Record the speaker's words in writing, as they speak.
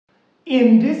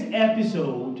In this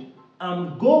episode,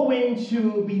 I'm going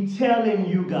to be telling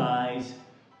you guys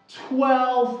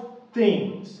 12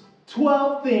 things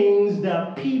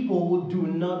that people do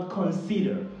not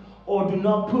consider or do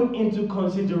not put into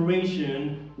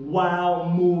consideration while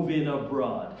moving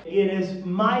abroad. It is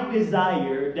my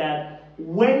desire that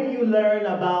when you learn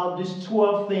about these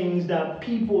 12 things that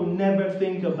people never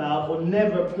think about or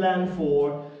never plan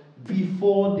for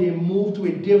before they move to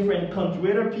a different country,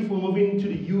 whether people moving to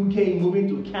the UK, moving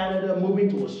to Canada, moving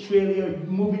to Australia,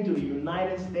 moving to the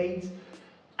United States,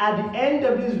 at the end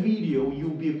of this video, you'll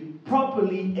be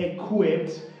properly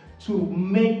equipped to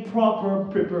make proper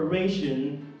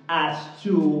preparation as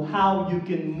to how you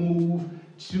can move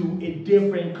to a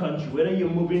different country, whether you're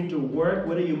moving to work,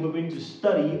 whether you're moving to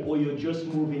study, or you're just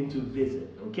moving to visit,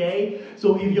 okay?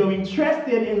 So if you're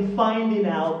interested in finding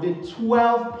out the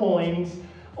 12 points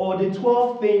or the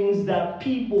 12 things that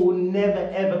people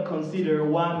never ever consider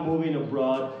while moving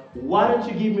abroad, why don't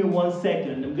you give me 1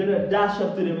 second? I'm gonna dash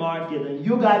up to the market, and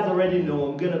you guys already know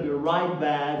I'm gonna be right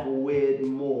back with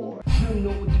more. You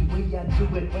know the way I do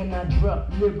it when I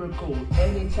drop lyrical.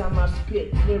 Anytime I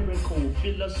spit lyrical,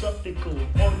 philosophical.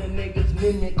 All the niggas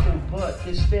mimical, but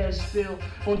it's fair still.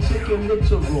 Won't take it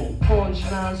literal.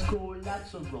 Punchlines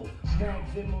collateral.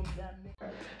 Maximum damage.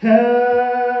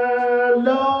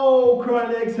 Hello,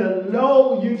 Chronicles.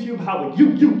 Hello, YouTube. How are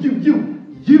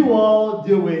you all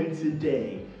doing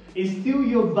today? It's still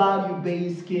your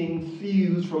value-based king,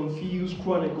 Fuse from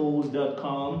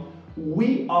FuseChronicles.com.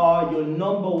 We are your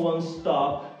 #1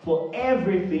 stop for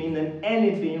everything and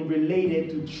anything related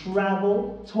to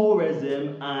travel,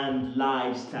 tourism, and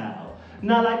lifestyle.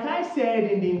 Now, like I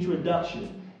said in the introduction,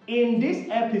 in this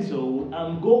episode,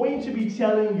 I'm going to be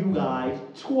telling you guys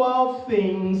 12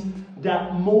 things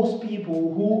that most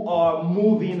people who are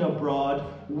moving abroad,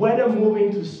 whether moving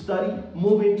to study,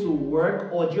 moving to work,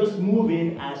 or just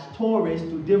moving as tourists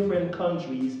to different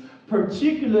countries,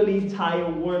 particularly Tier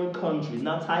 1 countries.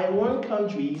 Now, Tier 1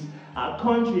 countries are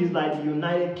countries like the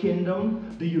United Kingdom,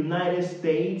 the United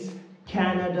States,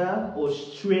 Canada,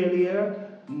 Australia,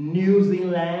 New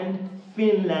Zealand,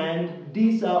 Finland.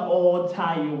 These are all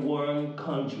Tier 1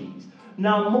 countries.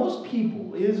 Now, most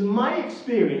people, it is my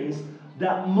experience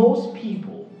that most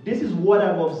people, this is what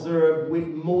I've observed with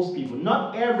most people,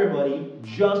 not everybody,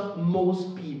 just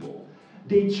most people.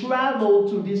 They travel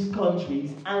to these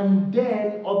countries, and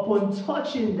then upon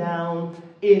touching down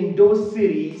in those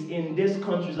cities, in these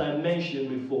countries I mentioned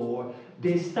before,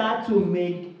 they start to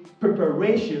make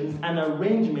preparations and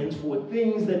arrangements for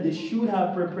things that they should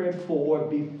have prepared for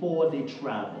before they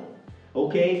travel.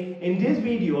 Okay, in this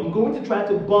video, I'm going to try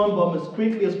to bomb as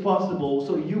quickly as possible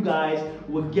so you guys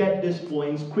will get these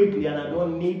points quickly, and I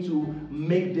don't need to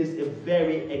make this a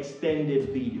very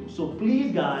extended video. So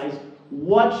please, guys,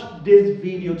 watch this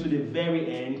video to the very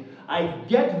end. I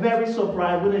get very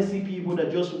surprised when I see people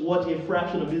that just watch a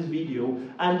fraction of this video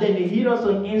and then they hit us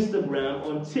on Instagram,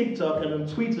 on TikTok, and on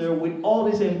Twitter with all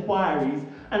these inquiries,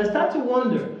 and I start to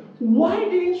wonder, why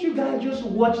didn't you guys just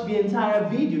watch the entire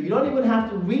video? You don't even have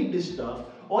to read this stuff.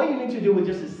 All you need to do is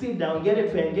just to sit down, get a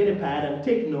pen, get a pad, and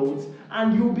take notes,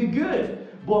 and you'll be good.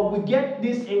 But we get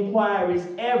these inquiries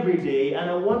every day, and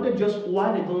I wonder just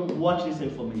why they don't watch this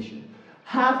information.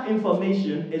 Half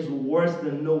information is worse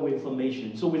than no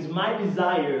information. So it's my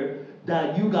desire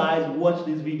that you guys watch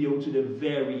this video to the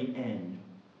very end.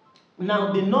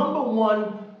 Now, the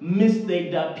 #1 mistake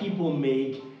that people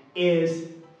make is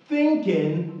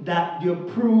thinking that their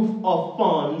proof of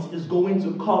funds is going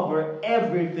to cover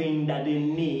everything that they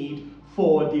need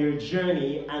for their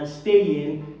journey and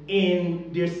staying in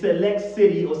their select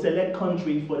city or select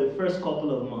country for the first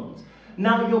couple of months.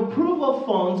 Now, your proof of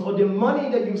funds, or the money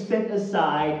that you set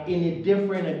aside in a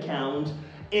different account,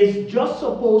 is just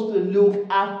supposed to look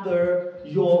after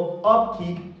your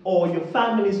upkeep or your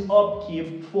family's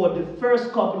upkeep for the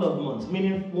first couple of months,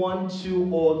 meaning 1, 2,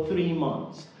 or 3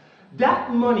 months.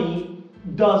 That money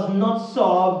does not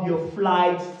solve your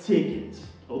flight tickets,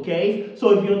 okay?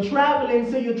 So if you're traveling,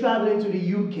 say you're traveling to the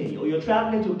UK, or you're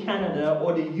traveling to Canada,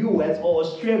 or the US, or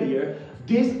Australia,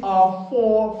 these are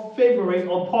 4 favorite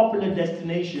or popular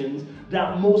destinations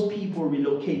that most people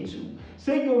relocate to.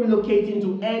 Say you're relocating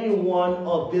to any one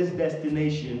of these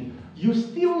destinations, you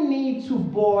still need to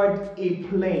board a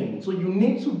plane. So you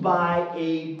need to buy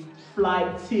a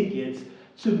flight ticket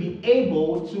to be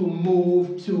able to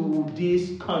move to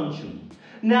this country.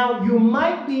 Now, you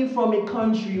might be from a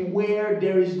country where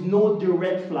there is no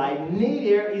direct flight,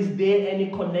 neither is there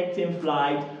any connecting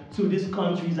flight to these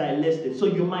countries I listed. So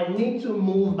you might need to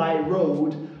move by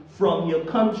road from your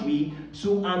country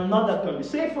to another country.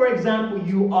 Say, for example,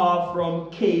 you are from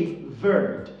Cape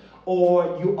Verde,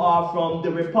 or you are from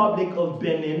the Republic of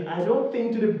Benin, I don't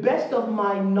think, to the best of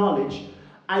my knowledge,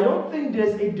 I don't think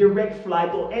there's a direct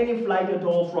flight or any flight at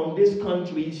all from these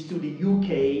countries to the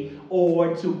UK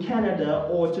or to Canada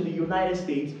or to the United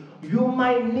States. You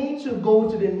might need to go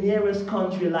to the nearest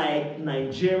country like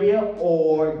Nigeria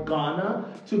or Ghana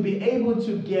to be able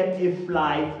to get a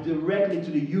flight directly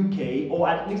to the UK, or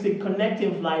at least a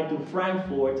connecting flight to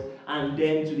Frankfurt and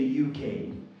then to the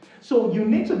UK. So you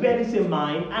need to bear this in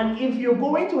mind, and if you're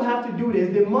going to have to do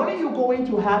this, the money you're going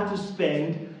to have to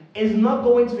spend is not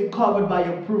going to be covered by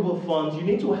your approval funds. You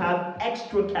need to have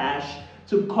extra cash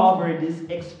to cover these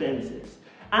expenses.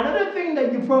 Another thing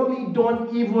that you probably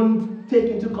don't even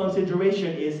take into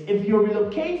consideration is if you're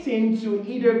relocating to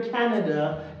either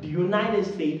Canada, the United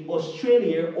States,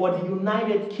 Australia, or the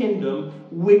United Kingdom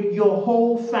with your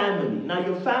whole family. Now,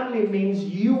 your family means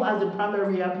you as the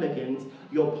primary applicant,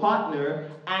 your partner,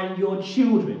 and your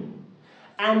children.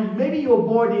 And maybe you're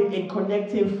boarding a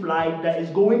connecting flight that is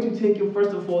going to take you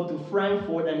first of all to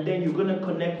Frankfurt, and then you're going to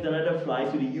connect another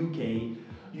flight to the UK.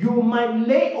 You might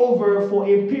lay over for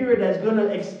a period that's going to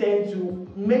extend to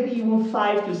maybe even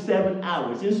 5 to 7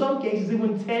 hours. In some cases,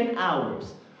 even 10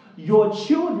 hours. Your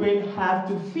children have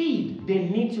to feed. They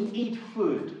need to eat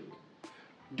food.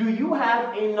 Do you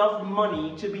have enough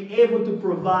money to be able to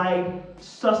provide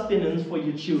sustenance for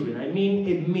your children? I mean,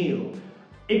 a meal.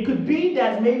 It could be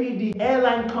that maybe the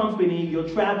airline company you're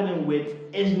traveling with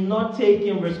is not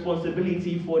taking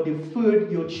responsibility for the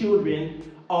food your children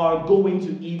are going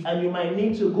to eat, and you might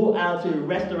need to go out to a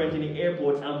restaurant in the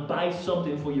airport and buy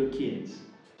something for your kids.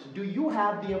 Do you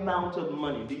have the amount of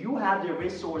money? Do you have the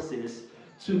resources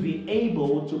to be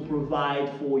able to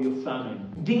provide for your family?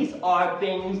 These are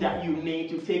things that you need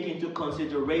to take into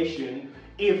consideration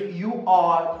if you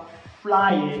are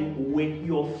flying with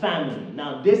your family.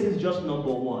 Now, this is just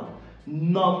number one.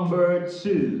 Number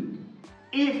two,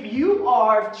 if you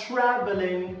are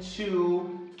traveling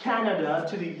to Canada,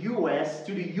 to the US,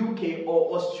 to the UK,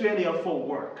 or Australia for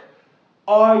work,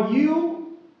 are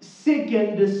you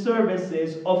seeking the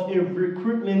services of a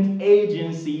recruitment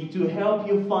agency to help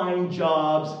you find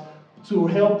jobs, to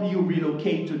help you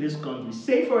relocate to this country?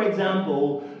 Say, for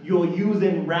example, you're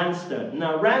using Randstad.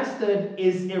 Now, Randstad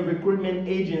is a recruitment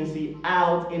agency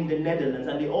out in the Netherlands,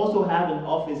 and they also have an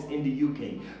office in the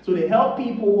UK. So they help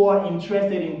people who are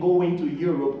interested in going to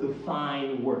Europe to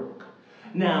find work.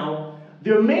 Now,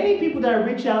 there are many people that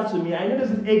reach out to me. I know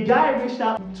there's a guy reached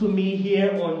out to me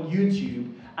here on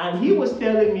YouTube, and he was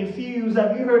telling me, Fuse,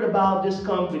 have you heard about this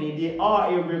company? They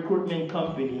are a recruitment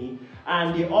company,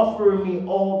 and they offer me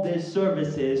all these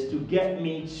services to get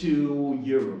me to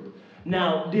Europe.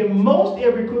 Now, the most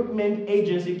a recruitment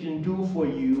agency can do for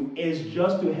you is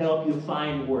just to help you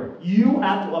find work. You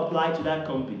have to apply to that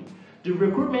company. The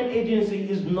recruitment agency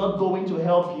is not going to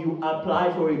help you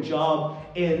apply for a job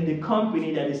in the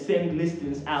company that is sending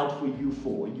listings out for you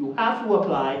for. You have to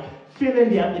apply, fill in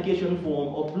the application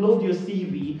form, upload your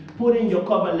CV, put in your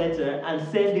cover letter, and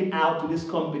send it out to these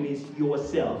companies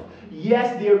yourself.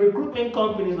 Yes, there are recruitment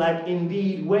companies like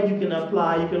Indeed where you can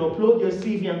apply, you can upload your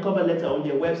CV and cover letter on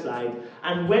their website,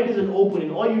 and when there's an opening,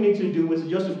 all you need to do is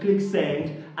just to click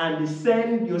send, and they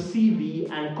send your CV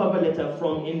and cover letter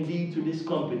from Indeed to this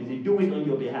company. They do it on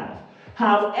your behalf.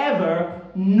 However,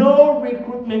 no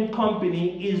recruitment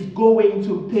company is going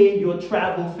to pay your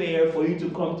travel fare for you to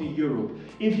come to Europe.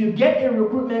 If you get a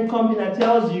recruitment company that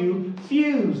tells you,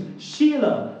 Fuse,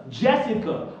 Sheila,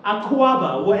 Jessica,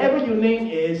 Aquaba, whatever your name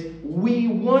is, we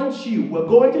want you. We're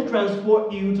going to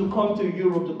transport you to come to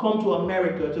Europe, to come to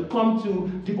America, to come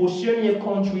to the Oceania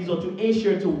countries or to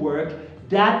Asia to work.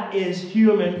 That is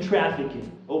human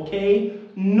trafficking, okay?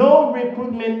 No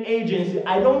recruitment agency,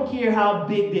 I don't care how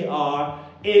big they are,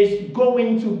 is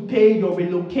going to pay your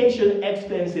relocation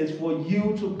expenses for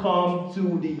you to come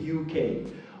to the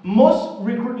UK. Most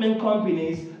recruitment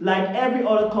companies, like every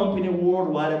other company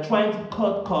worldwide, are trying to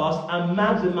cut costs and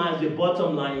maximize the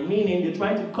bottom line, meaning they're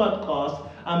trying to cut costs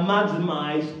and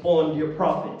maximize on their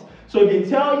profit. So if they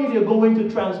tell you they're going to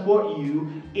transport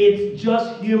you, it's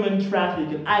just human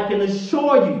trafficking. I can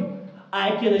assure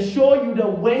you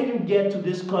that when you get to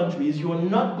these countries, you're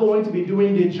not going to be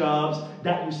doing the jobs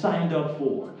that you signed up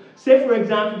for. Say, for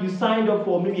example, you signed up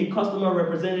for maybe a customer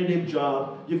representative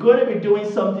job. You're going to be doing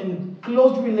something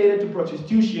closely related to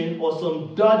prostitution or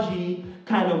some dodgy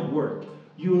kind of work.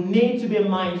 You need to be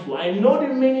mindful. I know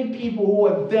there are many people who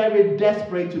are very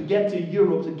desperate to get to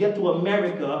Europe, to get to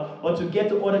America, or to get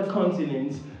to other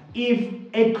continents. If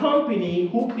a company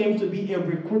who claims to be a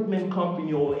recruitment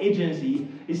company or agency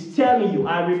is telling you,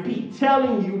 I repeat,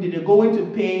 telling you that they're going to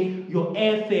pay your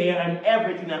airfare and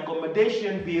everything,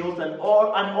 accommodation bills and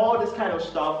all this kind of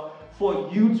stuff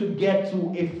for you to get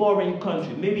to a foreign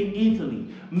country, maybe Italy,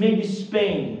 maybe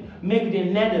Spain, maybe the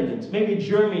Netherlands, maybe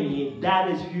Germany, that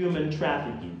is human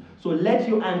trafficking. So let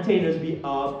your antennas be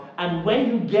up, and when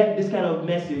you get this kind of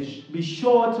message, be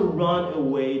sure to run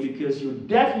away, because you're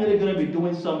definitely going to be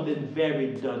doing something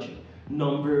very dodgy.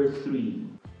 Number 3.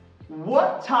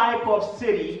 What type of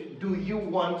city do you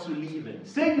want to live in?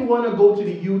 Say you want to go to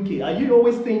the UK. Are you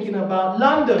always thinking about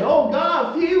London? Oh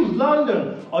God, Hughes,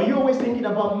 London. Are you always thinking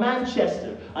about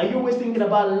Manchester? Are you always thinking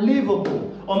about Liverpool?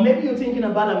 Or maybe you're thinking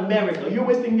about America. Are you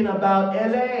always thinking about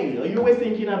LA? Are you always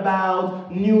thinking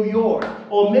about New York?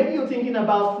 Or maybe you're thinking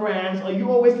about France. Are you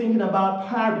always thinking about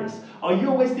Paris? Are you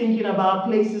always thinking about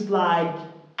places like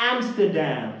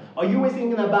Amsterdam? Are you always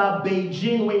thinking about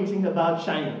Beijing when you think about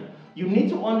China? You need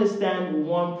to understand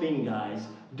one thing, guys.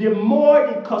 The more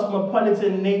the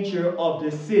cosmopolitan nature of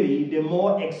the city, the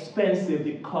more expensive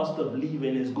the cost of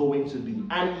living is going to be.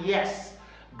 And yes,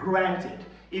 granted,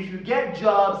 if you get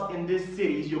jobs in these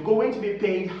cities, you're going to be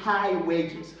paid high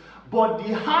wages. But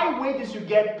the high wages you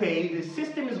get paid, the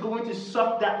system is going to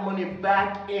suck that money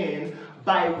back in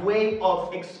by way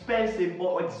of expensive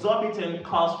or exorbitant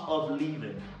cost of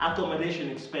living. Accommodation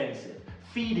expensive.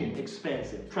 Feeding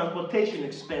expensive, transportation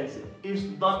expensive. It's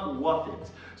not worth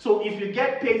it. So if you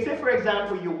get paid, say for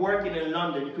example you're working in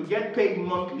London, you could get paid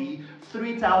monthly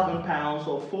 £3,000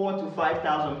 or £4,000 to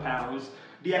 £5,000.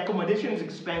 The accommodation is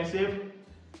expensive.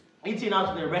 Eating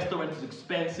out in a restaurant is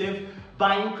expensive.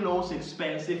 Buying clothes is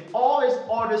expensive. All this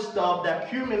other stuff that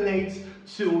accumulates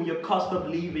to your cost of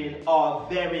living are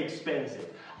very expensive.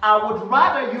 I would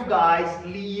rather you guys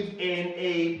live in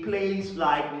a place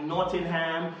like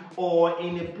Nottingham or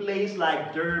in a place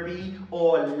like Derby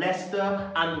or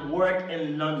Leicester and work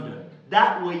in London.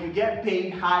 That way you get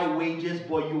paid high wages,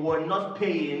 but you are not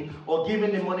paying or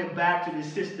giving the money back to the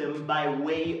system by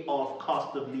way of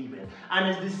cost of living. And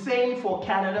it's the same for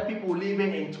Canada, people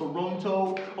living in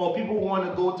Toronto or people who want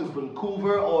to go to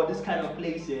Vancouver or this kind of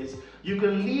places. You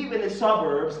can live in the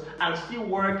suburbs and still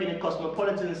work in a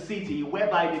cosmopolitan city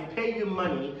whereby they pay you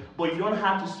money, but you don't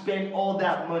have to spend all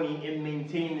that money in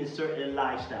maintaining a certain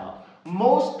lifestyle.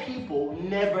 Most people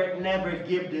never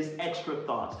give this extra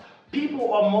thought.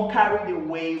 People are more carried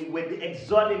away with the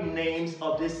exotic names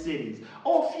of these cities.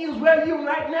 Oh, Fuse, where are you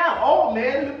right now? Oh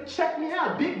man, look, check me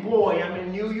out, big boy, I'm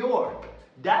in New York.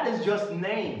 That is just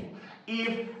name.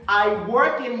 If I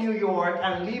work in New York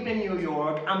and live in New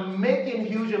York, I'm making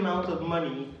huge amounts of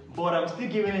money, but I'm still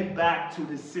giving it back to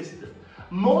the system.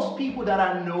 Most people that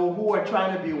I know who are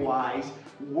trying to be wise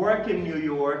work in New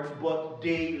York, but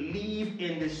they live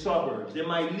in the suburbs. They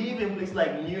might live in places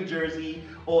like New Jersey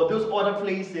or those other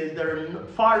places that are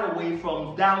far away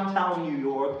from downtown New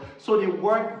York. So they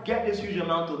work, get this huge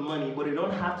amount of money, but they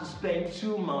don't have to spend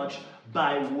too much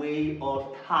by way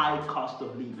of high cost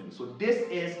of living. So this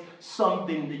is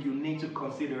something that you need to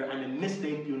consider and a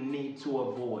mistake you need to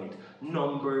avoid.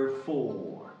 Number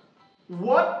 4.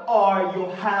 What are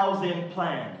your housing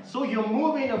plans? So you're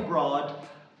moving abroad.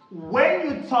 When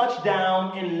you touch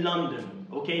down in London,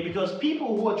 okay, because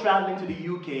people who are traveling to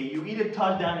the UK, you either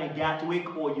touch down in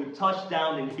Gatwick or you touch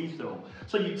down in Heathrow.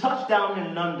 So you touch down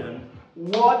in London,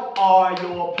 what are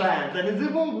your plans? And it's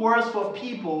even worse for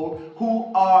people who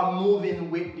are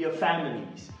moving with their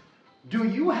families. Do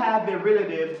you have a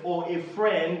relative or a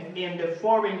friend in the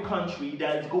foreign country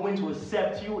that is going to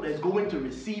accept you, that is going to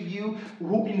receive you,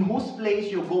 in whose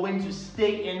place you're going to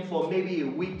stay in for maybe a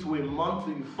week to a month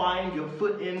till you find your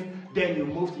foot in, then you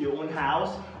move to your own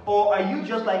house? Or are you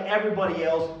just like everybody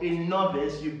else, a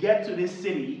novice? You get to this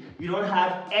city, you don't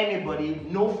have anybody,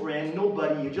 no friend,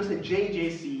 nobody, you're just a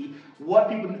JJC, what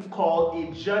people call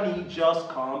a Johnny Just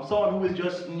Come, someone who is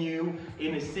just new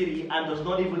in a city and does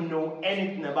not even know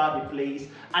anything about the place,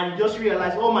 and just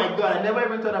realize, oh my God, I never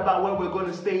even thought about where we're going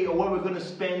to stay or where we're going to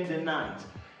spend the night.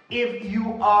 If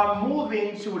you are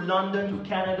moving to London, to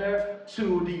Canada,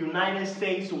 to the United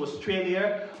States, to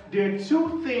Australia, there are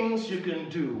 2 things you can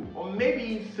do, or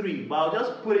maybe 3, but I'll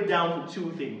just put it down to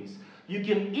 2 things. You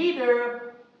can either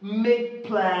make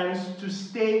plans to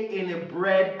stay in a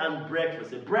bread and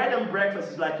breakfast. A bread and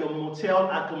breakfast is like your motel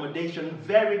accommodation,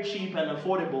 very cheap and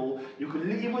affordable. You could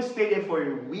even stay there for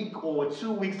a week or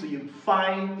 2 weeks till you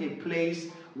find a place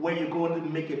where you're going to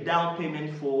make a down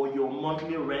payment for your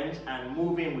monthly rent and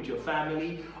move in with your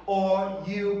family. Or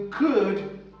you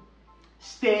could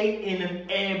stay in an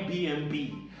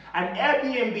Airbnb. An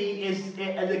Airbnb is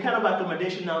a kind of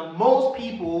accommodation. Now, most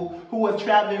people who are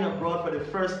traveling abroad for the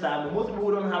first time, and most people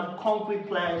who don't have concrete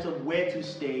plans of where to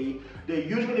stay, they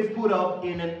usually put up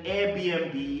in an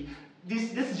Airbnb.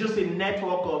 this is just a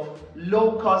network of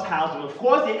low-cost housing. Of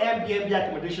course, the Airbnb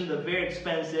accommodations are very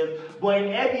expensive, but in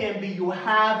Airbnb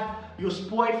you're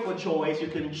spoiled for choice. You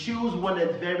can choose one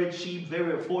that's very cheap,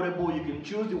 very affordable. You can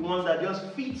choose the one that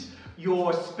just fits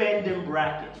your spending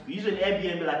bracket. You can use an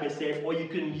Airbnb, like I said, or you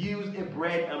can use a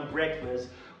bread and breakfast.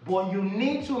 But you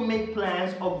need to make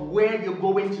plans of where you're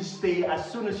going to stay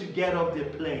as soon as you get off the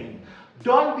plane.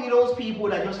 Don't be those people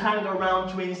that just hang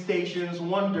around train stations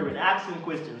wondering, asking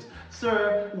questions.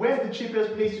 Sir, where's the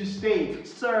cheapest place to stay?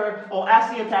 Sir, or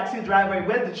asking a taxi driver,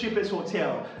 where's the cheapest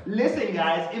hotel? Listen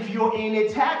guys, if you're in a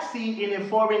taxi in a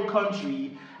foreign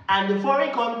country and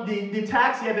the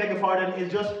taxi, I beg your pardon,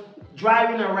 is just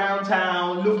driving around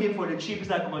town looking for the cheapest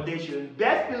accommodation,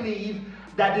 best believe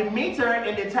that the meter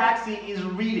in the taxi is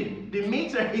reading. The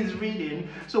meter is reading.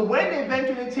 So when they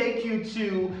eventually take you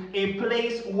to a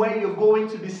place where you're going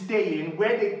to be staying,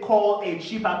 where they call a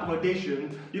cheap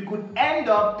accommodation, you could end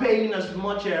up paying as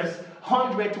much as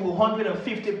 100 to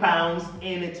 150 pounds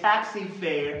in a taxi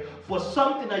fare for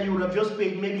something that you would have just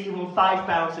paid maybe even 5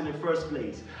 pounds in the first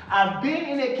place. I've been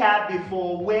in a cab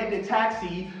before where the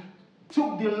taxi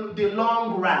took the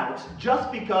long route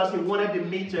just because he wanted the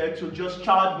meter to just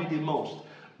charge me the most.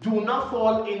 Do not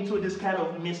fall into this kind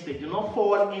of mistake. Do not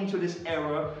fall into this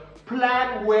error.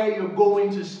 Plan where you're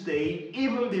going to stay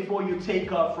even before you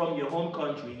take off from your home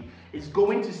country. It's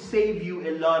going to save you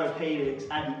a lot of headaches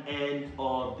at the end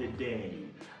of the day.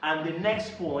 And the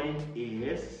next point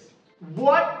is,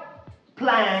 what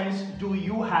plans do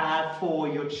you have for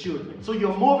your children? So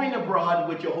you're moving abroad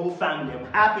with your whole family. I'm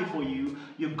happy for you.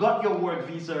 You've got your work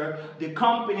visa. The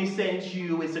company sent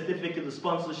you a certificate of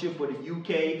sponsorship for the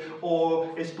UK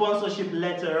or a sponsorship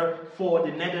letter for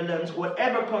the Netherlands.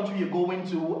 Whatever country you're going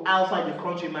to outside your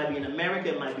country, it might be in America,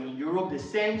 it might be in Europe. They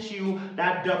sent you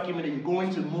that document that you're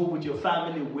going to move with your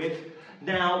family with.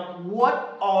 Now,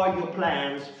 what are your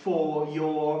plans for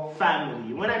your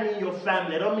family? When I mean your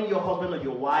family, I don't mean your husband or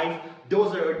your wife.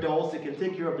 Those are adults that can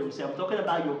take care of themselves. I'm talking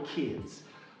about your kids.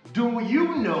 Do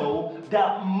you know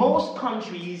that most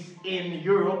countries in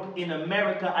Europe, in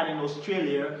America, and in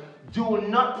Australia do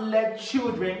not let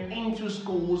children into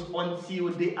schools until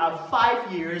they are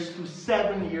 5 years to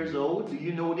 7 years old? Do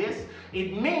you know this?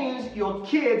 It means your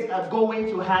kids are going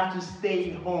to have to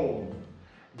stay home.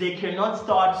 They cannot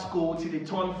start school till they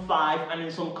turn 5, and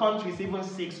in some countries even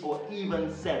 6 or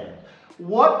even 7.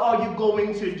 What are you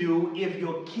going to do if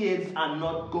your kids are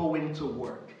not going to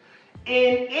work?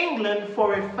 In England,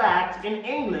 for a fact, in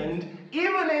England,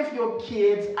 even if your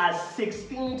kids are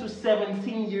 16 to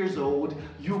 17 years old,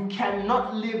 you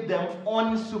cannot leave them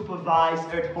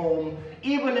unsupervised at home.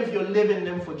 Even if you're leaving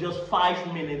them for just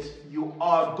 5 minutes, you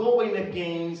are going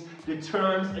against the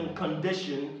terms and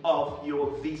conditions of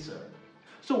your visa.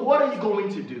 So what are you going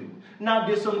to do? Now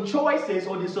there's some choices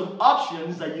or there's some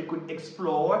options that you could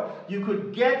explore. You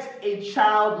could get a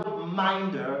child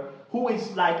minder who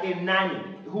is like a nanny,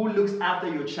 who looks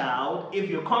after your child if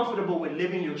you're comfortable with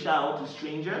leaving your child to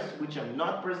strangers, which I'm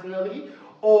not personally.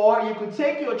 Or you could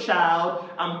take your child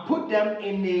and put them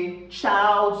in a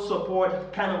child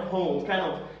support kind of home, kind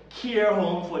of care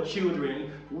home for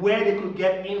children, where they could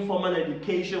get informal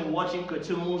education, watching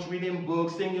cartoons, reading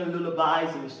books, singing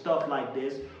lullabies and stuff like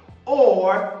this.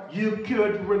 Or you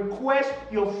could request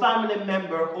your family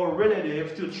member or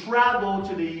relative to travel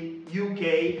to the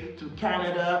UK, to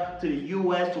Canada, to the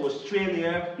US, to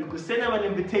Australia. You could send them an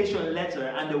invitation letter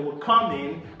and they will come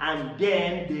in, and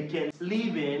then they can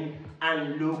live in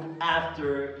and look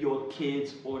after your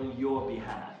kids on your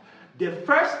behalf. The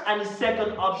first and the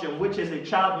second option, which is a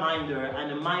child minder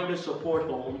and a minder support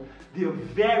home, they're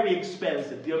very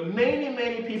expensive. There are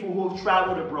many people who have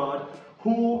traveled abroad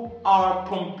who are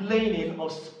complaining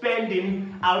of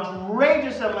spending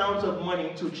outrageous amounts of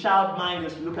money to child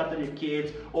minders to look after their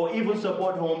kids, or even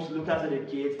support homes to look after their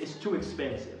kids. It's too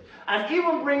expensive. And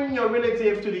even bringing your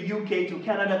relative to the UK, to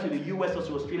Canada, to the US, or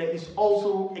to Australia is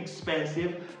also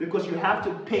expensive, because you have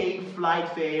to pay flight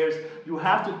fares, you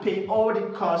have to pay all the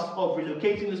costs of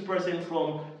relocating this person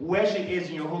from where she is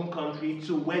in your home country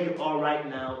to where you are right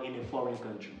now in a foreign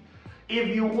country.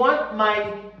 If you want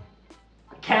my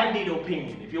candid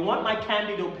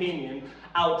opinion,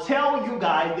 I'll tell you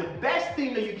guys the best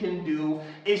thing that you can do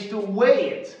is to weigh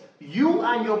it. You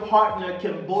and your partner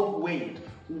can both weigh it.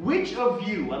 Which of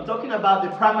you, I'm talking about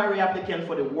the primary applicant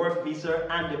for the work visa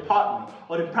and the partner,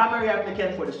 or the primary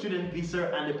applicant for the student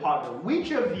visa and the partner,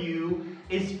 which of you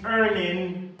is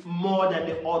earning more than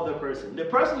the other person? The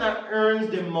person that earns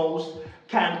the most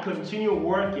can continue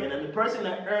working, and the person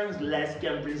that earns less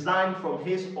can resign from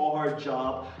his or her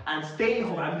job and stay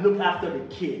home and look after the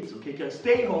kids, okay? Can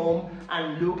stay home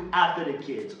and look after the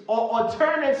kids. Or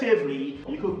alternatively,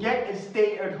 you could get a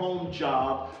stay-at-home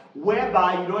job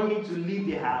whereby you don't need to leave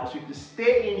the house. You can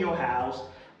stay in your house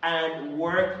and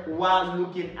work while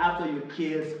looking after your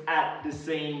kids at the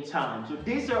same time. So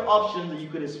these are options that you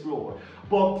could explore.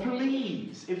 But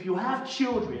please, if you have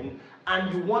children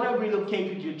and you want to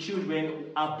relocate with your children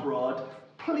abroad,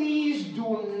 please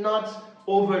do not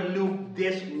overlook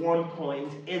this one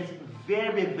point. It's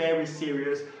very, very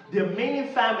serious. There are many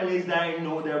families that I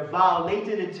know that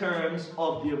violated the terms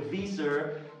of their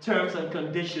visa terms and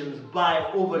conditions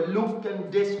by overlooking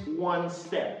this one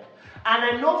step. And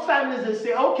I know families that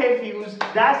say, okay, Fuse,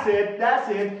 that's it.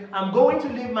 I'm going to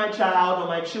leave my child or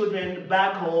my children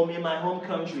back home in my home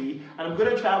country, and I'm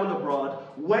going to travel abroad.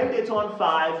 When they turn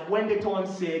 5, when they turn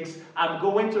 6, I'm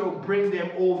going to bring them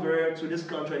over to this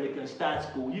country and they can start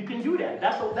school. You can do that.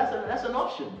 That's an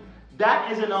option.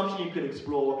 That is an option you could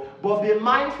explore. But be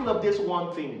mindful of this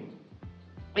one thing.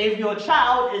 If your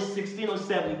child is 16 or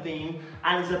 17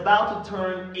 and is about to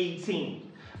turn 18,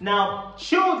 now,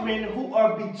 children who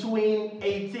are between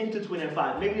 18 to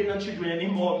 25, maybe they're not children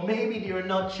anymore, maybe they're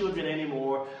not children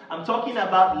anymore. I'm talking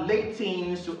about late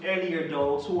teens to early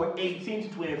adults who are 18 to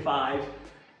 25.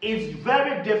 It's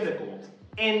very difficult.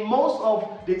 In most of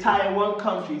the Tier 1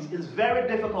 countries, it's very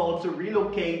difficult to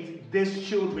relocate these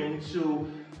children to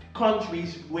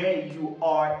countries where you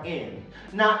are in.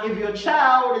 Now, if your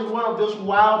child is one of those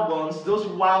wild ones, those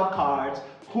wild cards,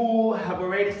 who have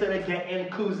already started getting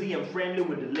cozy and friendly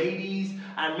with the ladies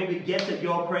and maybe get a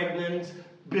girl pregnant,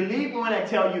 believe me when I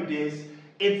tell you this,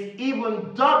 it's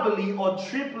even doubly or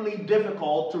triply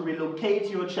difficult to relocate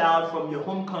your child from your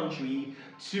home country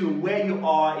to where you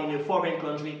are in a foreign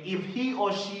country if he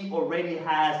or she already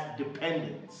has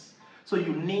dependents. So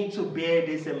you need to bear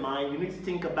this in mind. You need to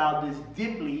think about this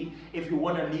deeply if you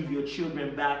want to leave your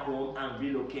children back home and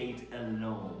relocate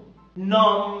alone.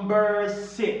 Number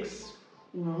 6.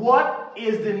 What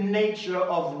is the nature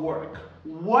of work?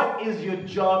 What is your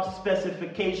job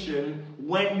specification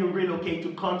when you relocate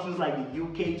to countries like the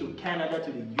UK, to Canada, to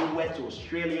the US, to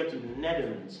Australia, to the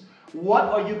Netherlands? What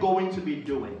are you going to be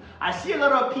doing? I see a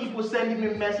lot of people sending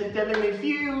me messages telling me,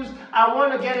 Fuse, I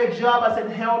want to get a job as a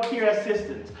healthcare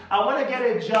assistant. I want to get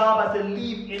a job as a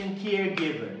live-in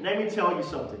caregiver. Let me tell you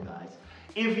something, guys.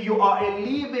 If you are a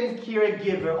live-in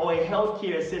caregiver or a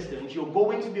healthcare assistant, you're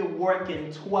going to be working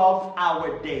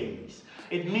 12-hour days.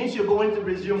 It means you're going to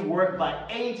resume work by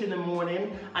 8 in the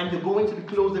morning and you're going to be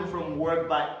closing from work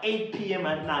by 8 p.m.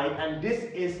 at night, and this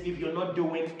is if you're not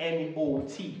doing any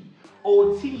OT.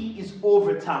 OT is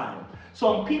overtime.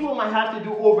 Some people might have to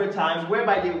do overtime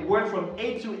whereby they work from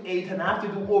 8 to 8 and have to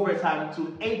do overtime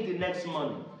to 8 the next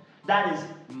morning. That is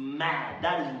mad.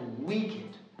 That is wicked.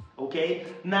 Okay,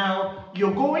 now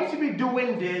you're going to be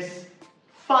doing this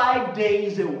 5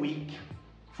 days a week.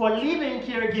 For live-in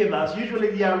caregivers,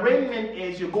 usually the arrangement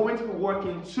is you're going to be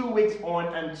working 2 weeks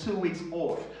on and 2 weeks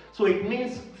off. So it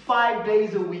means 5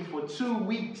 days a week for 2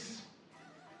 weeks.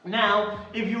 Now,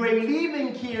 if you're a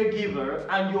live-in caregiver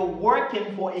and you're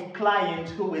working for a client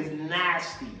who is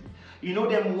nasty, you know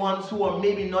them ones who are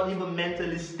maybe not even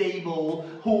mentally stable,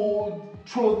 who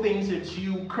throw things at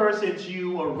you, curse at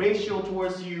you, or racial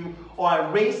towards you, or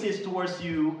are racist towards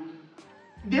you,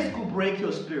 this could break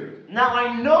your spirit. Now,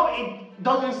 I know it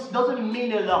doesn't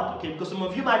mean a lot, okay? Because some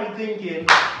of you might be thinking,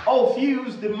 oh,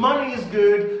 Fuse, the money is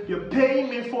good. You're paying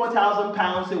me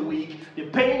 £4,000 a week.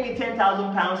 You're paying me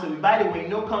 £10,000 a week. By the way,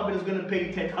 no company is going to pay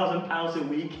you £10,000 a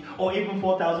week or even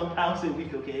 £4,000 a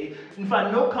week, okay? In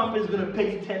fact, no company is going to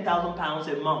pay you £10,000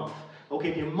 a month.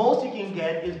 Okay, the most you can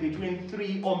get is between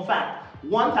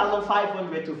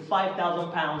 £1,500 to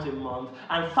 £5,000 a month,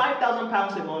 and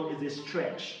 £5,000 a month is a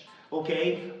stretch.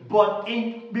 Okay, but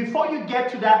before you get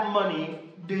to that money,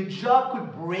 the job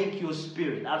could break your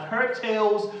spirit. I've heard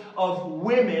tales of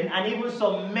women and even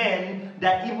some men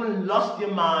that even lost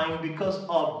their mind because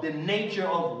of the nature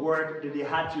of work that they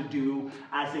had to do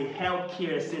as a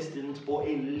healthcare assistant or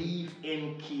a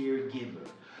live-in caregiver.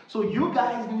 So you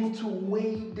guys need to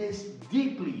weigh this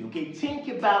deeply, okay? Think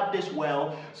about this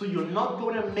well so you're not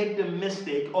going to make the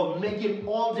mistake of making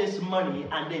all this money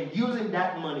and then using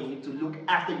that money to look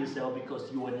after yourself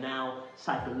because you are now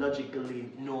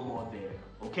psychologically no more there,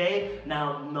 okay?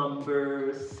 Now,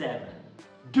 number 7.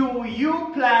 Do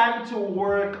you plan to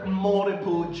work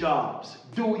multiple jobs?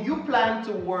 Do you plan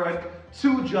to work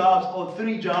 2 jobs or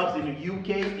 3 jobs in the UK,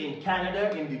 in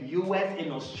Canada, in the US,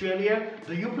 in Australia?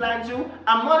 Do you plan to?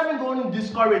 I'm not even going to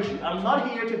discourage you. I'm not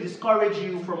here to discourage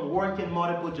you from working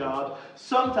multiple jobs.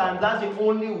 Sometimes that's the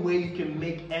only way you can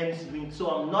make ends meet, so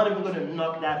I'm not even going to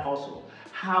knock that hustle.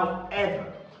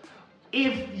 However,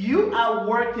 if you are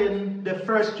working the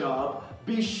first job,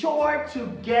 be sure to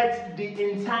get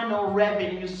the internal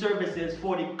revenue services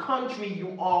for the country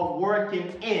you are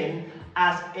working in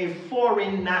as a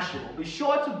foreign national. Be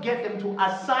sure to get them to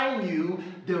assign you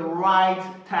the right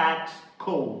tax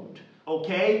code,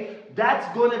 okay? That's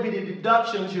going to be the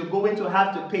deductions you're going to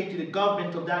have to pay to the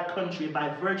government of that country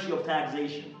by virtue of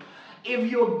taxation. If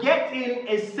you're getting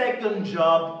a second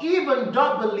job, even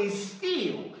doubly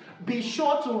still, be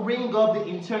sure to ring up the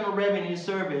Internal Revenue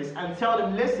Service and tell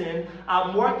them, listen,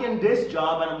 I'm working this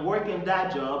job and I'm working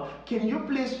that job. Can you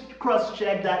please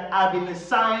cross-check that I've been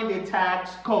assigned a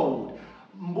tax code?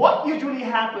 What usually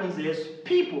happens is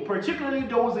people, particularly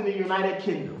those in the United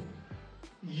Kingdom,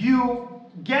 you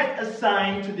get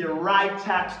assigned to the right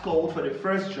tax code for the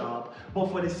first job,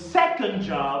 but for the second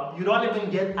job, you don't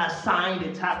even get assigned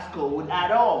a tax code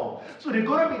at all. So they're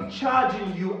going to be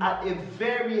charging you at a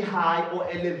very high or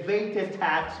elevated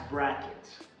tax bracket.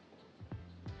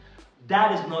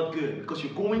 That is not good because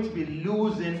you're going to be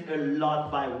losing a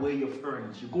lot by way of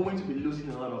earnings. You're going to be losing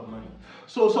a lot of money.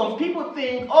 So some people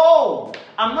think, oh,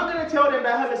 I'm not going to tell them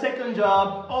that I have a second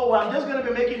job. Oh, I'm just going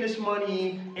to be making this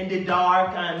money in the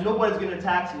dark and nobody's going to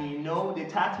tax me. No, the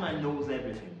taxman knows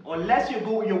everything. Unless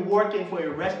you're working for a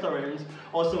restaurant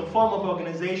or some form of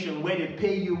organization where they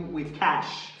pay you with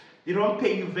cash. They don't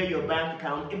pay you via your bank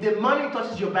account. If the money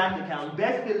touches your bank account,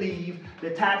 best believe the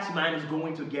taxman is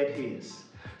going to get his.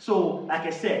 So, like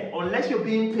I said, unless you're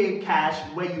being paid cash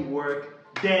where you work,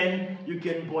 then you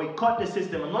can boycott the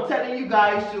system. I'm not telling you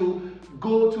guys to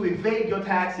go to evade your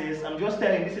taxes. I'm just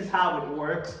telling you this is how it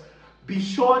works. Be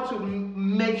sure to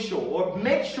make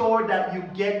sure that you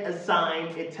get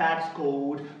assigned a tax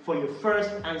code for your first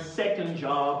and second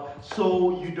job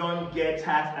so you don't get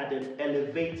taxed at an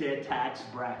elevated tax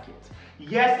bracket.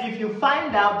 Yes, if you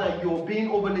find out that you're being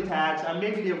overly taxed and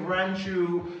maybe they've run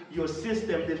through your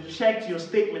system, they've checked your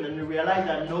statement and they realize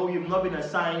that no, you've not been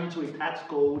assigned to a tax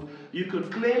code, you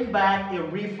could claim back a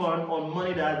refund on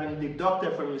money that has been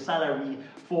deducted from your salary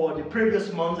for the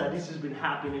previous months that this has been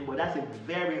happening, but that's a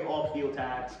very uphill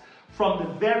tax. From the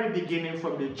very beginning,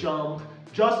 from the jump,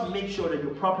 just make sure that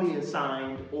you're properly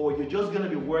assigned or you're just going to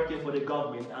be working for the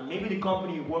government and maybe the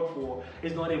company you work for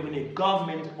is not even a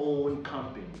government-owned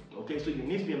company. Okay, so you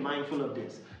need to be mindful of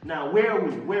this. Now, where are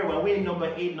we? Where are we?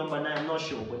 Number 8, number 9, I'm not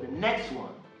sure, but the next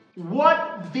one.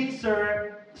 What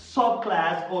visa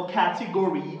subclass or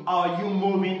category are you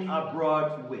moving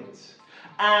abroad with?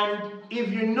 And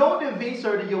if you know the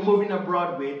visa that you're moving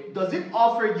abroad with, does it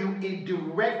offer you a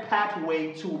direct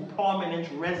pathway to permanent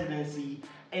residency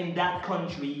in that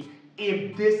country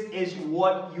if this is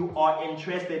what you are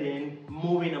interested in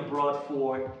moving abroad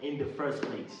for in the first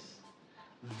place?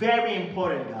 Very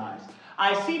important, guys.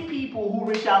 I see people who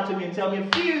reach out to me and tell me,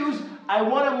 Fuse, I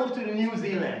want to move to New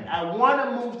Zealand. I want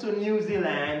to move to New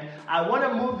Zealand. I want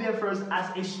to move there first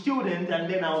as a student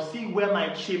and then I'll see where my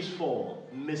chips fall.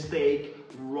 Mistake.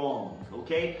 Wrong.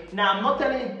 Okay? Now, I'm not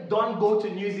telling you don't go to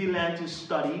New Zealand to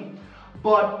study,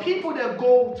 but people that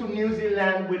go to New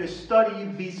Zealand with a study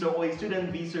visa or a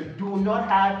student visa do not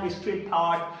have a straight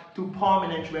path to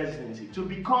permanent residency. To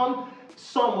become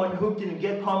someone who can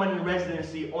get permanent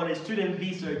residency on a student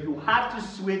visa, you have to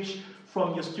switch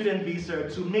from your student visa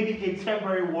to maybe a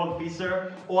temporary work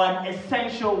visa or an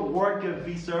essential worker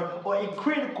visa or a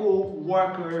critical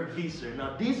worker visa.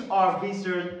 Now, these are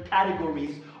visa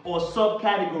categories or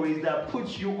subcategories that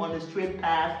put you on the straight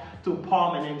path to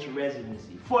permanent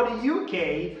residency. For the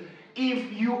UK,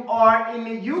 if you are in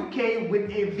the UK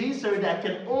with a visa that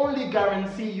can only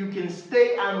guarantee you can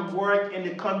stay and work in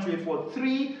the country for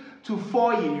 3 to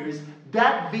 4 years,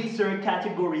 that visa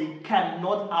category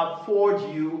cannot afford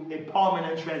you a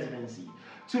permanent residency.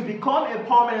 To become a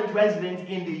permanent resident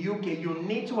in the UK, you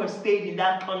need to have stayed in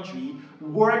that country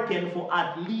working for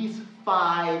at least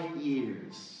 5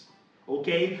 years.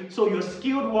 Okay, so your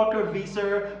skilled worker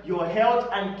visa, your health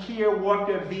and care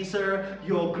worker visa,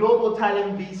 your global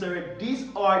talent visa, these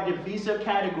are the visa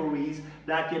categories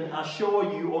that can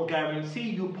assure you or guarantee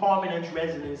you permanent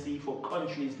residency for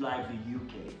countries like the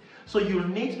UK. So you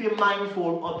need to be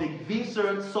mindful of the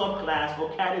visa subclass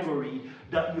or category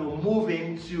that you're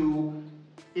moving to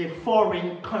a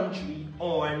foreign country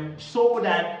on so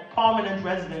that permanent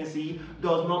residency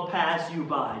does not pass you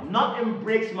by. Nothing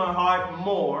breaks my heart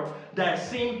more that are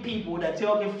seeing people that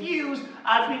tell confused,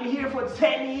 I've been here for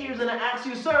 10 years, and I ask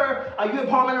you, sir, are you a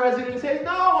permanent resident? He says,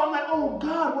 no. I'm like, oh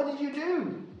God, what did you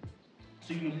do?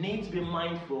 So you need to be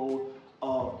mindful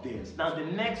of this. Now the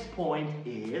next point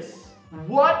is,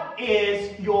 what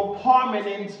is your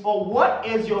permanent, or what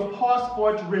is your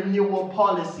passport renewal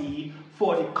policy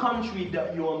for the country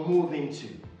that you're moving to?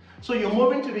 So you're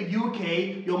moving to the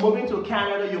UK, you're moving to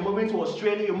Canada, you're moving to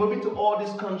Australia, you're moving to all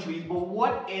these countries, but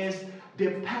what is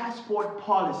the passport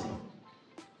policy?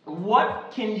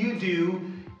 What can you do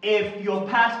if your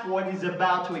passport is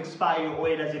about to expire or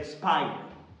it has expired?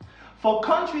 For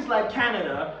countries like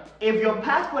Canada, if your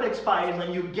passport expires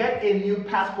and you get a new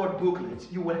passport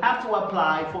booklet, you would have to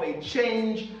apply for a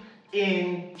change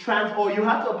in or you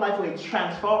have to apply for a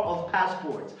transfer of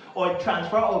passports or a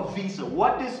transfer of visa.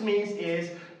 What this means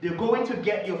is they're going to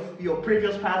get your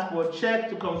previous passport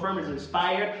checked to confirm it's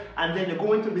expired, and then they're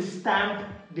going to stamp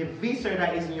the visa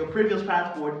that is in your previous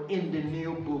passport in the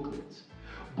new booklet.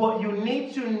 But you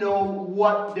need to know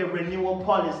what the renewal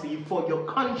policy for your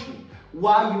country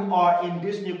while you are in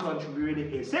this new country really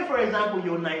is. Say for example,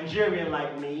 you're Nigerian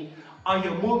like me, and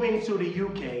you're moving to the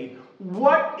UK.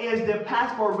 What is the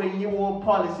passport renewal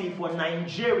policy for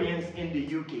Nigerians in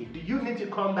the UK? Do you need to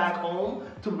come back home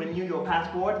to renew your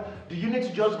passport? Do you need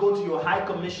to just go to your High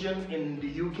Commission in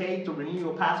the UK to renew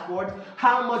your passport?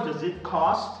 How much does it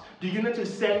cost? Do you need to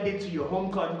send it to your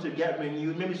home country to get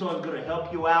renewed? Maybe someone's going to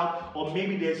help you out, or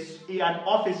maybe there's an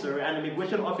officer, an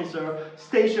immigration officer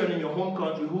stationed in your home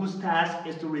country whose task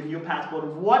is to renew your passport.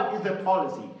 What is the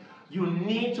policy? You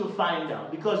need to find out,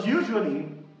 because usually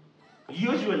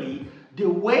the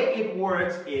way it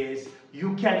works is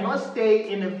you cannot stay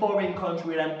in a foreign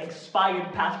country with an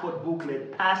expired passport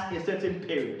booklet past a certain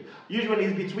period. Usually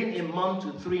it's between a month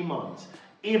to 3 months.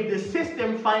 If the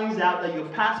system finds out that your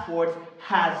passport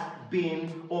has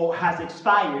been or has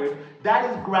expired, that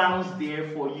is grounds there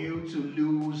for you to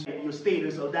lose your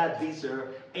status of that visa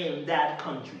in that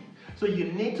country. So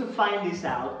you need to find this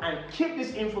out and keep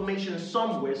this information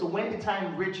somewhere, so when the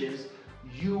time reaches,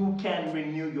 you can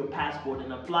renew your passport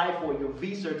and apply for your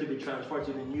visa to be transferred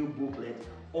to the new booklet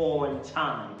on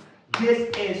time.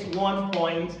 This is one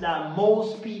point that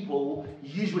most people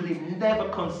usually never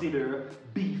consider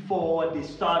before they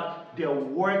start their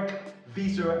work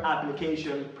visa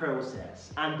application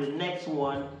process. And the next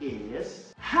one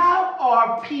is, how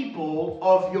are people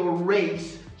of your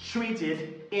race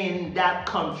treated in that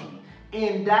country,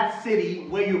 in that city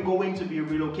where you're going to be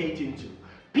relocating to?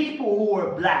 People who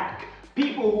are black,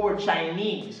 people who are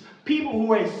Chinese, people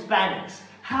who are Hispanics,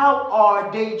 how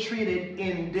are they treated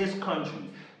in this country?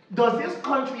 Does this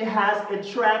country has a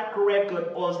track record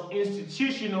of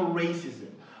institutional racism,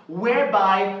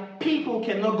 whereby people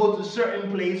cannot go to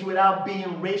certain places without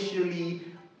being racially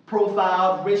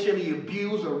profiled, racially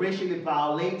abused, or racially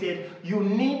violated? You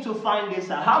need to find this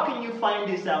out. How can you find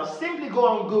this out? Simply go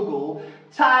on Google,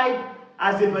 type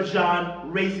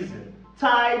Azerbaijan racism,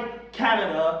 type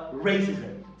Canada racism,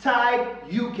 type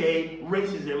UK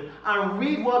racism, and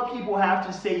read what people have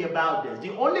to say about this.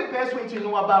 The only best way to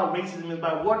know about racism is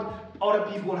by what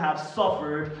other people have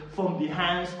suffered from the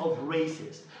hands of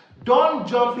racists. Don't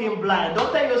jump in blind.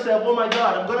 Don't tell yourself, oh my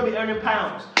God, I'm going to be earning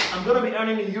pounds, I'm going to be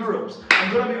earning in euros,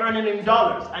 I'm going to be earning in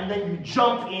dollars, and then you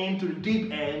jump into the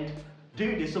deep end.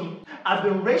 Dude, I've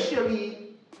been racially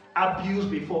abused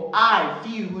before. I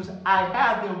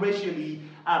have been racially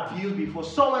abused before.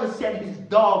 Someone set his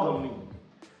dog on me.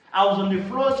 I was on the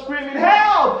floor screaming,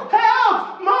 help,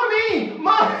 help, mommy,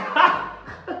 mom.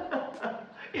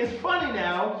 It's funny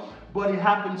now, but it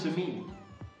happened to me.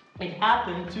 It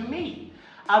happened to me.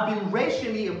 I've been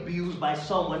racially abused by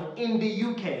someone in the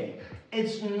UK.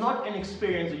 It's not an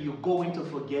experience that you're going to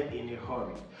forget in a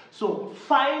hurry. So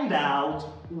find out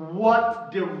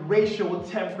what the racial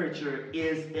temperature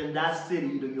is in that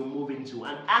city that you're moving to,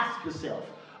 and ask yourself,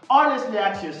 honestly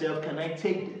ask yourself, can I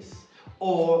take this?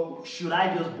 Or should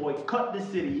I just boycott the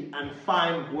city and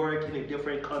find work in a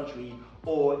different country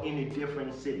or in a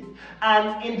different city?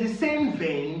 And in the same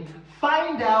vein,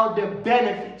 find out the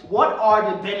benefits. What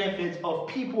are the benefits of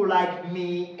people like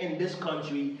me in this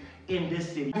country, in this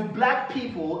city? Do black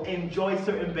people enjoy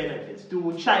certain benefits?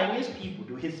 Do Chinese people,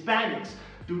 do Hispanics,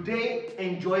 do they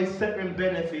enjoy certain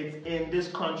benefits in this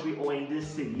country or in this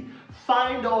city?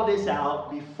 Find all this out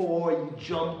before you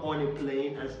jump on a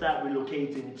plane and start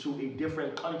relocating to a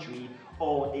different country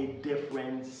or a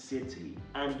different city.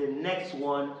 And the next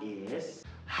one is,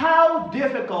 how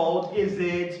difficult is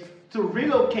it to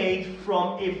relocate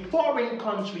from a foreign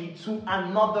country to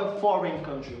another foreign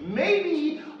country?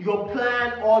 Maybe your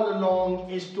plan all along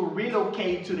is to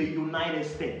relocate to the United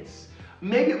States.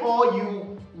 Maybe all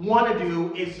you want to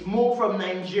do is move from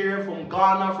Nigeria, from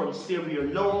Ghana, from Sierra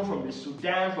Leone, from the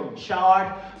Sudan, from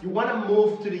Chad. You want to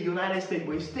move to the United States,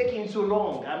 but it's taking too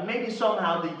long. And maybe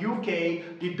somehow the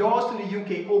UK, the doors to the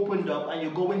UK opened up and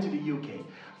you're going to the UK.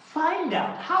 Find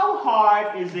out how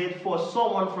hard is it for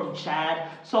someone from Chad,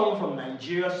 someone from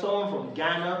Nigeria, someone from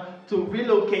Ghana to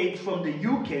relocate from the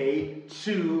UK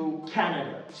to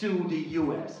Canada, to the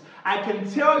US. I can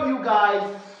tell you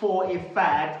guys for a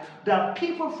fact that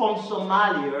people from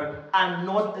Somalia are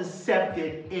not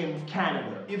accepted in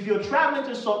Canada. If you're traveling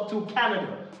to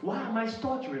Canada, why am I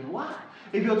stuttering? Why?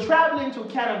 If you're traveling to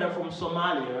Canada from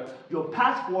Somalia, your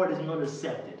passport is not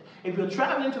accepted. If you're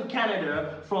traveling to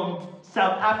Canada from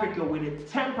South Africa with a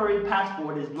temporary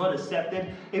passport, is not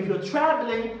accepted. If you're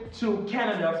traveling to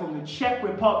Canada from the Czech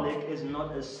Republic, is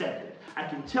not accepted. I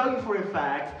can tell you for a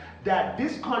fact that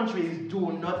these countries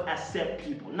do not accept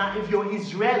people. Now, if you're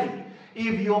Israeli,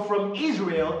 if you're from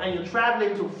Israel and you're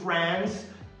traveling to France,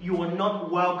 you are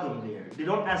not welcome there. They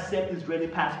don't accept Israeli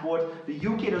passports. The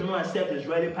UK does not accept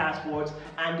Israeli passports,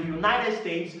 and the United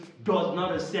States does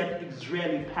not accept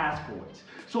Israeli passports.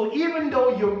 So even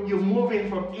though you're moving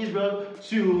from Israel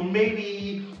to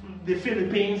maybe the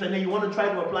Philippines, and then you want to try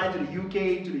to apply to the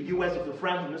UK, to the US, or to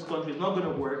France in this country, it's not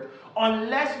going to work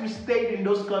unless you stayed in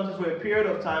those countries for a period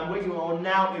of time where you are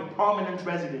now a permanent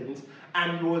resident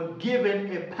and you were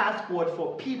given a passport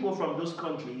for people from those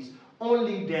countries.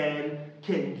 Only then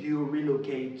can you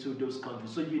relocate to those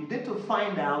countries. So you need to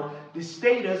find out the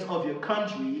status of your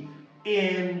country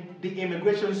in the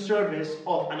immigration service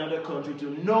of another country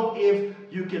to know if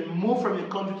you can move from your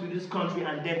country to this country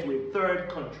and then to a third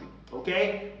country.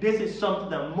 Okay? This is something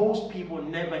that most people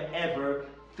never ever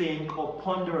think or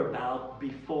ponder about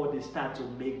before they start to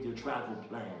make their travel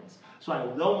plans. So I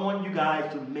don't want you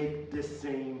guys to make the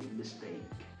same mistake.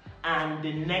 And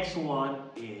the next one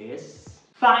is,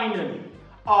 finally,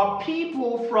 are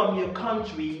people from your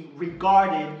country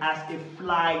regarded as a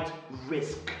flight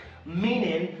risk?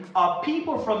 Meaning, are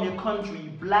people from your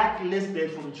country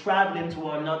blacklisted from traveling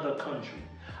to another country?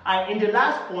 In the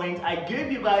last point, I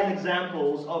gave you guys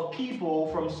examples of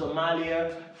people from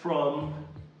Somalia, from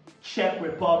Czech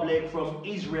Republic, from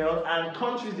Israel, and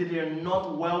countries that they're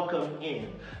not welcome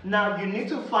in. Now, you need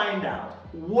to find out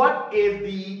what is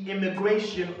the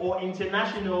immigration or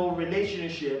international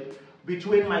relationship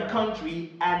between my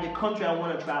country and the country I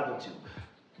want to travel to.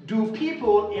 Do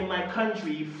people in my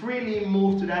country freely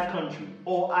move to that country,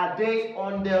 or are they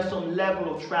under some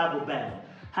level of travel ban?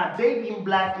 Have they been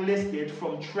blacklisted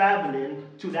from traveling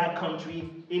to that country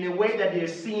in a way that they're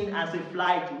seen as a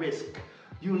flight risk?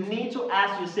 You need to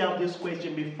ask yourself this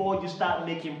question before you start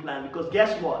making plans, because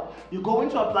guess what? You're going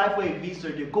to apply for a visa,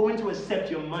 they're going to accept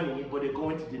your money, but they're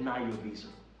going to deny your visa.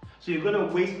 So you're going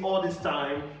to waste all this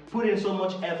time, put in so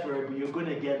much effort, but you're going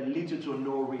to get little to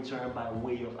no return by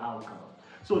way of outcome.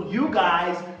 So you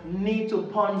guys need to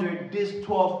ponder these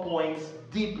 12 points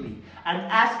deeply and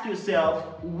ask yourself,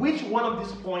 which one of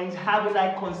these points haven't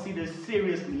I considered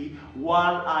seriously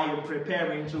while I am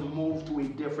preparing to move to a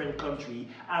different country,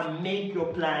 and make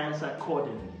your plans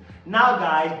accordingly. Now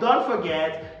guys, don't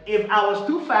forget, if I was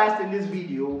too fast in this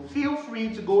video, feel free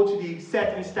to go to the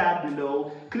settings tab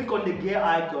below, click on the gear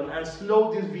icon and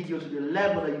slow this video to the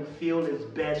level that you feel is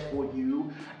best for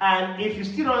you. And if you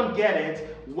still don't get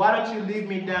it, why don't you leave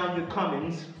me down your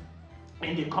comments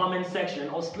in the comment section,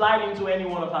 or slide into any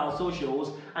one of our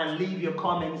socials and leave your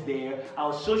comments there.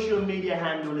 Our social media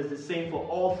handle is the same for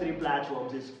all 3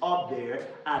 platforms. It's up there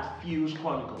at Fuse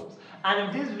Chronicles. And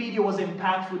if this video was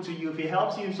impactful to you, if it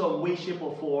helps you in some way, shape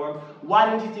or form, why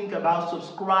don't you think about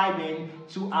subscribing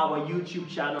to our YouTube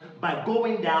channel by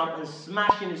going down and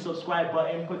smashing the subscribe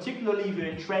button, particularly if you're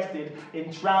interested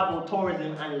in travel,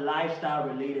 tourism and lifestyle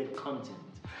related content.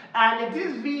 And if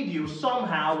this video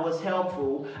somehow was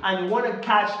helpful and you want to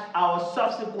catch our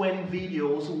subsequent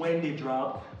videos when they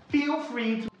drop, feel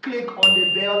free to click on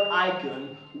the bell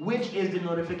icon, which is the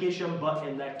notification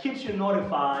button that keeps you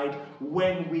notified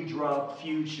when we drop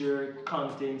future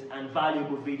content and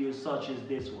valuable videos such as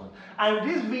this one. And if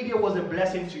this video was a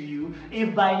blessing to you,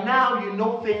 if by now you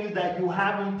know things that you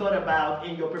haven't thought about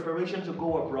in your preparation to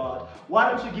go abroad, why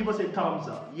don't you give us a thumbs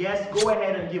up? Yes, go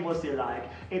ahead and give us a like.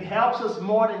 It helps us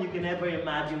more than you can ever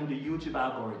imagine with the YouTube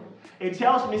algorithm. It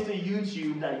tells Mr.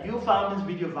 YouTube that you found this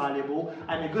video valuable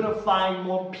and you're going to find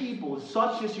more people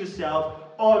such as yourself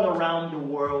all around the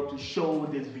world to show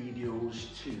these videos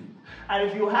to. And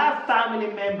if you have family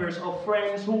members or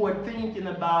friends who are thinking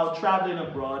about traveling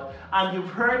abroad and you've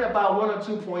heard about one or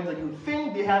two points that you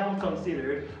think they haven't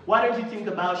considered, why don't you think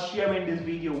about sharing this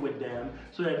video with them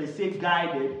so that they stay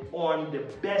guided on the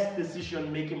best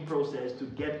decision-making process to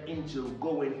get into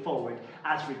going forward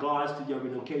as regards to your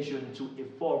relocation to a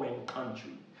foreign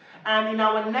country. And in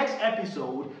our next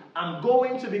episode, I'm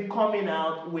going to be coming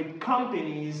out with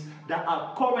companies that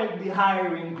are currently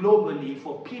hiring globally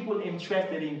for people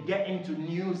interested in getting to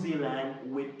New Zealand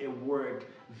with a work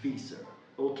visa.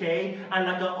 Okay? And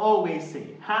like I always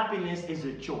say, happiness is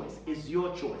a choice. It's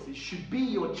your choice. It should be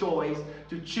your choice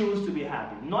to choose to be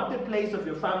happy. Not the place of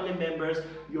your family members,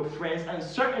 your friends, and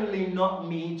certainly not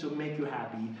me to make you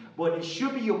happy. But it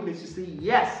should be your place to say,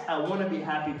 yes, I want to be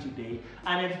happy today.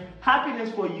 And if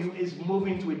happiness for you is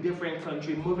moving to a different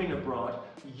country, moving abroad,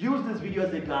 use this video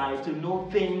as a guide to know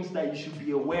things that you should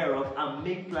be aware of and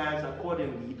make plans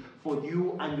accordingly for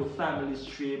you and your family's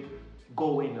trip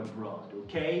going abroad,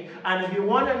 okay? And if you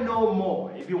want to know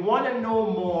more,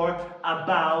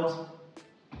 about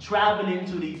traveling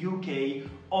to the UK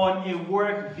on a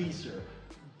work visa,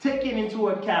 taking into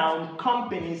account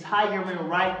companies hiring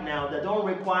right now that don't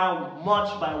require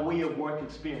much by way of work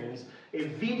experience, a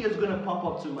video is going to pop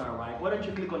up to my right. Why don't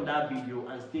you click on that video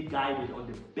and stay guided on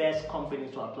the best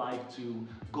to apply to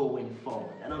going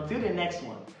forward. And until the next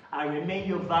one, I remain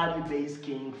your value-based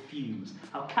king, Fuse.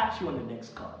 I'll catch you on the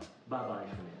next card. Bye-bye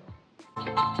for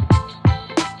now.